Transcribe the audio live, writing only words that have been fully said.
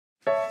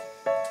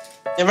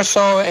Never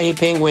saw any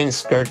penguins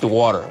scared to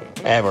water,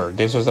 ever.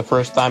 This was the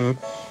first time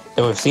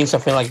that we've seen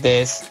something like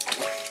this.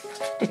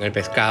 El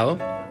pescado.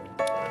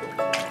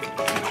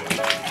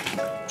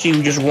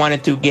 She just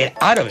wanted to get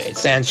out of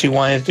it, and she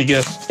wanted to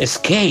just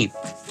escape.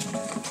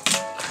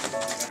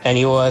 And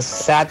it was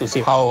sad to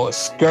see how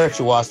scared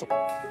she was.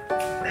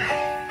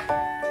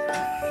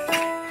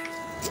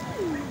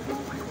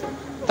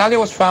 Talia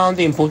was found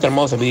in Punta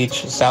Hermosa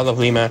Beach, south of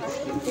Lima.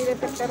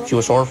 She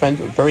was orphaned,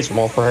 very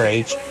small for her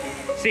age.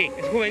 Sí,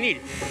 es juvenil.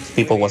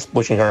 People was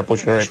pushing her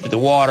into the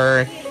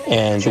water,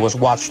 and she was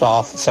washed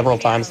off several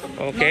times.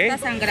 Okay. No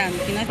está sangrando,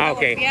 no está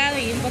golpeado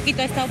y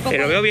está un poco...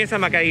 Pero veo bien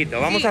zamacadito.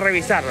 Vamos a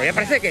revisarlo. Ya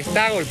parece que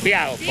está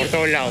golpeado por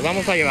todos lados.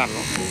 Vamos a llevarlo.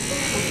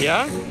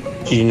 ¿Ya?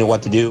 She didn't know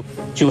what to do.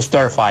 She was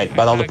terrified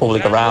by all the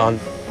public around.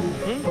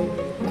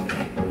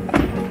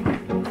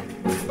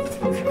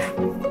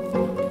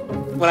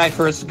 When I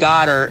first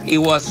got her, it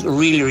was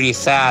really, really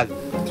sad.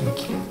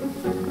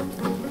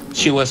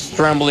 She was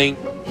trembling.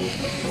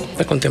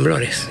 Está con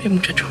temblores,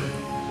 muchacho.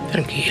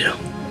 Tranquilo,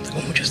 está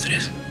con mucho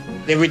estrés.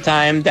 Every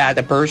time that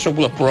a person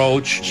will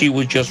approach, she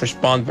would just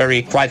respond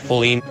very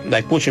frightfully,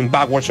 like pushing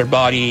backwards her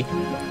body.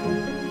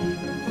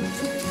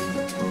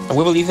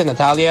 We believe that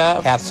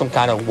Natalia had some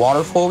kind of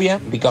water phobia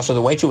because of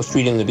the way she was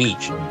treated on the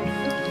beach.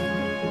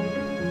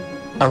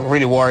 I'm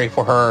really worried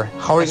for her.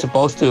 How are you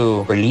supposed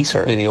to release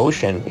her to the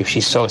ocean if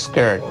she's so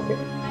scared?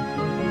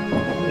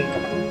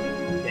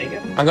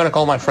 I'm gonna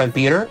call my friend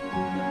Peter.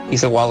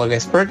 He's a wildlife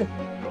expert.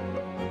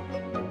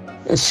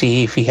 And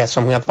see if he has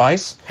some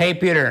advice. Hey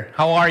Peter,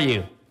 how are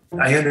you?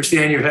 I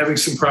understand you're having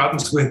some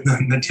problems with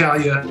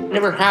Natalia.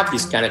 Never have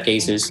these kind of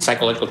cases,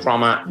 psychological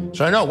trauma.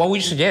 So I know, what would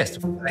you suggest?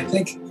 I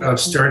think of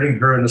starting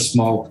her in a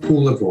small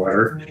pool of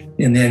water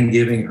and then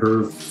giving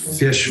her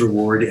fish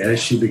reward as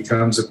she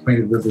becomes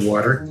acquainted with the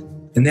water.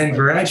 And then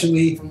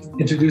gradually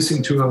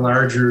introducing to a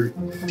larger,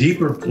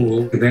 deeper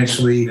pool.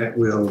 Eventually that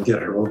will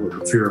get her over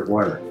her fear of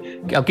water.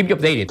 I'll keep you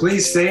updated.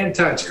 Please stay in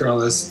touch,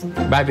 Carlos.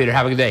 Bye, Peter.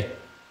 Have a good day.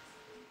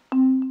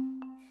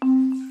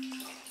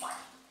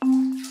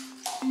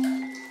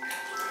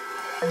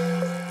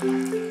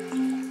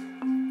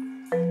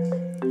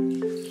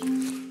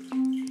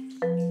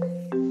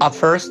 At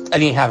first, I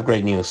didn't have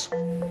great news.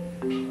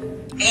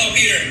 Hello,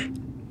 Peter.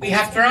 We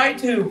have tried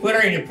to put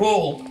her in the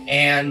pool,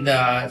 and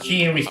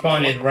she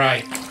responded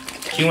right.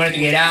 She wanted to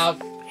get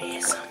out.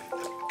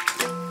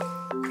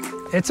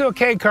 It's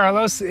okay,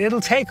 Carlos. It'll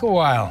take a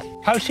while.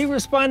 How's she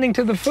responding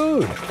to the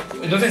food?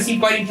 It doesn't seem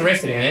quite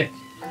interested in it,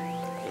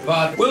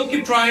 but we'll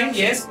keep trying,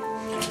 yes?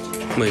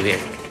 Muy bien.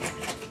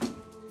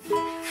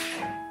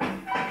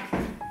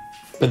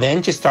 But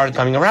then she started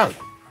coming around.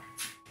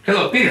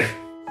 Hello, Peter.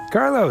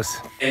 Carlos.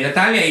 And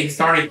Natalia is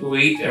starting to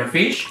eat her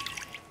fish.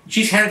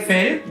 She's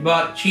hand-fed it,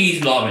 but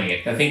she's loving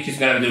it. I think she's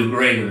gonna do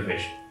great with the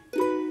fish.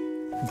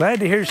 Glad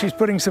to hear she's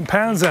putting some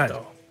pounds on.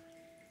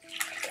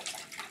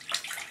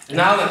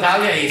 Now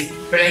Natalia is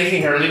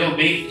placing her little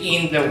beak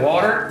in the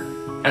water,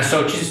 and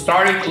so she's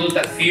starting to lose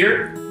that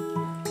fear.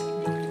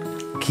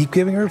 Keep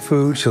giving her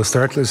food. She'll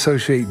start to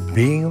associate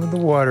being in the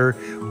water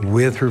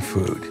with her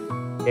food.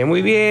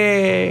 Muy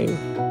bien.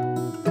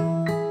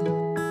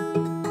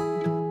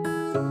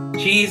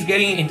 She's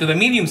getting into the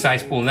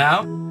medium-sized pool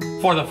now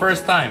for the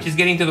first time. She's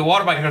getting into the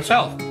water by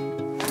herself.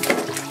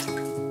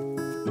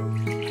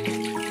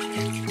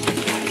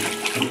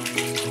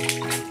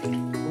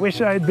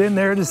 Wish I'd been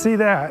there to see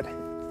that.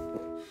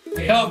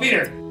 Hello,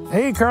 Peter.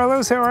 Hey,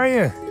 Carlos, how are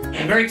you?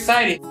 I'm very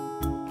excited.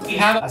 We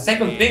have a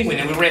second penguin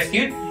that we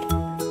rescued.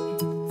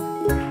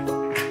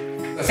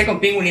 The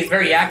second penguin is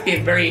very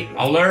active, very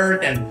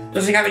alert, and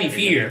doesn't have any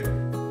fear.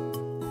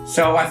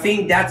 So I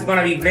think that's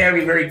gonna be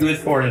very, very good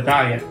for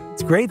Natalia.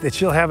 It's great that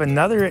she'll have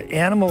another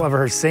animal of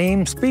her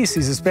same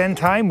species to spend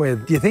time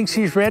with. Do you think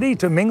she's ready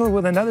to mingle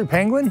with another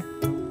penguin?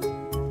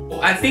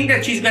 Well, I think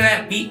that she's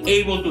gonna be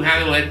able to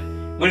handle it.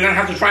 We're gonna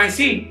have to try and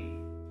see.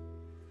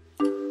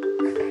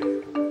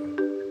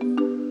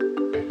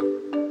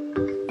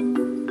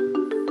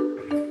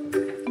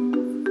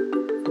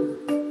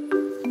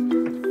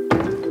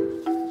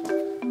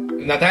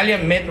 Natalia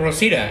met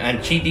Rosita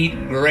and she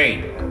did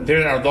great.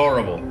 They're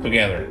adorable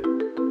together.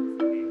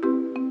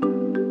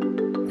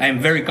 I'm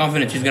very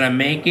confident she's gonna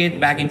make it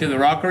back into the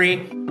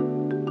rockery.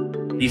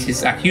 This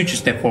is a huge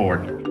step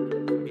forward.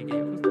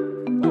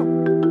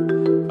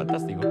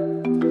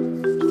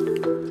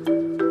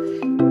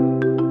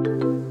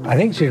 I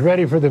think she's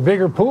ready for the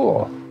bigger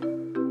pool.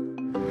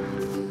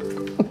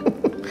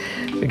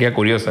 Se queda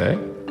curiosa, ¿eh?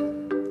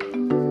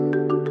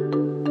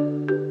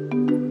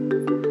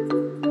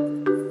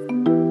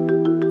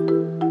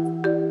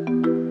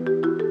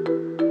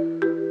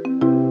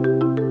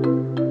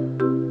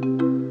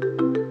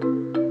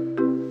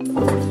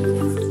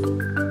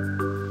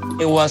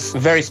 It was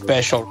very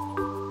special.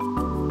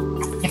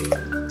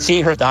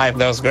 Seeing her dive,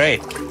 that was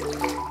great.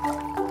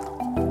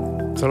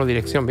 Solo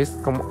dirección, ¿ves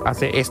cómo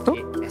hace esto?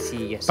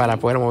 Así, así. Para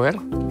poder mover,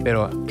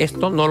 pero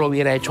esto no lo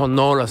hubiera hecho,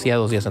 no lo hacía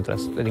 2 días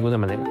atrás, de ninguna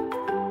manera.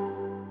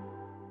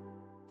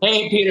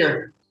 Hey,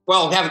 Peter.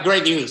 Well, we have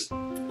great news.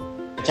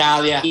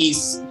 Natalia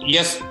is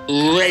just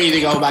ready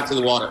to go back to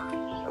the water.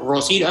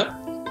 Rosita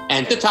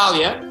and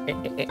Natalia,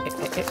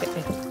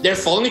 they're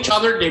following each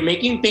other. They're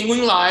making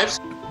penguin lives.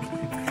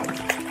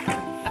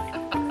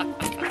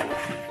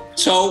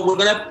 So we're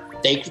gonna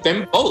take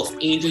them both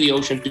into the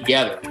ocean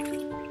together.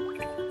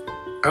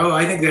 Oh,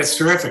 I think that's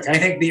terrific. I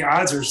think the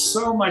odds are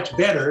so much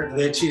better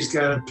that she's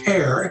got a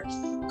pair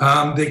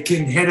that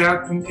can head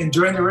out and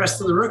join the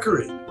rest of the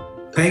rookery.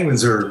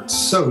 Penguins are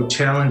so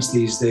challenged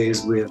these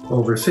days with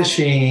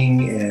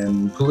overfishing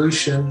and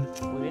pollution.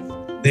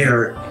 They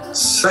are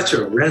such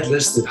a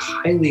red-listed,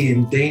 highly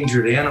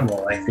endangered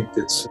animal. I think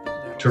that's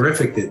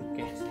terrific that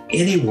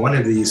any one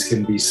of these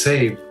can be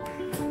saved.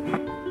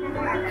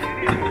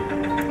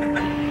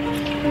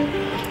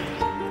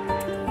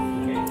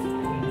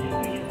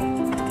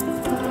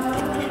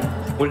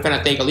 We're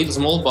gonna take a little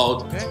small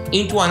boat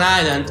into an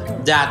island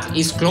that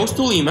is close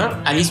to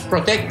Lima and is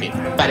protected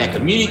by the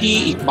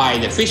community, by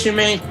the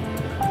fishermen.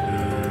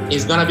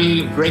 It's gonna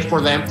be great for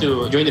them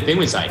to join the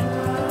penguin side.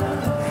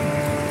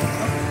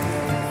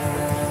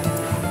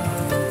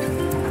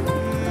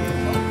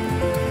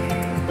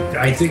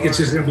 I think it's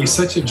just gonna be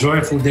such a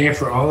joyful day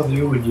for all of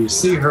you when you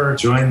see her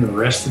join the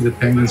rest of the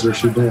penguins where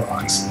she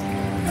belongs.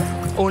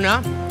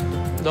 1,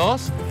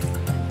 2,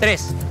 3.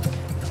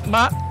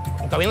 Va,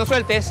 todavía no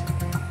sueltes.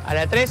 A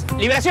la 3,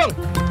 liberación.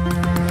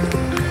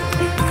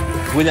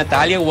 With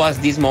Natalia was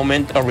this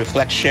moment of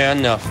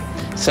reflection, of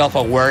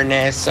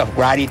self-awareness, of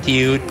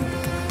gratitude,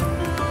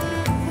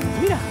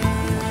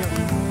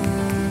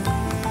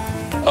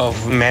 of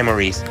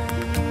memories.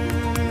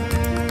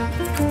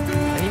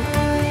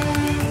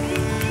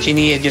 She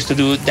needed just to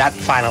do that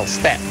final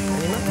step.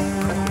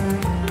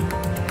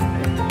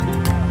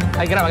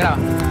 Ahí, graba.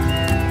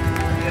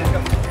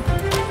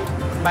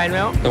 Va de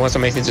nuevo. It was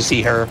amazing to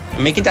see her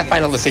making that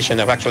final decision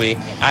of actually,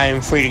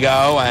 I'm free to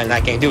go and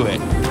I can do it.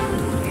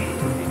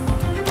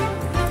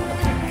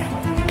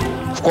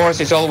 Of course,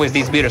 it's always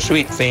this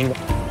bittersweet thing,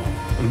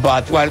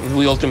 but what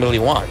we ultimately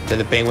want, that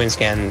the penguins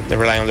can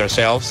rely on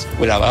themselves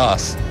without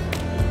us.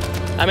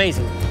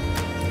 Amazing.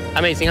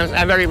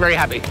 I'm very, very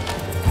happy.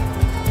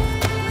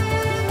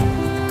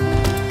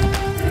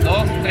 2,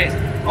 3.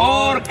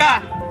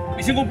 Orca.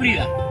 Misión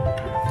cumplida.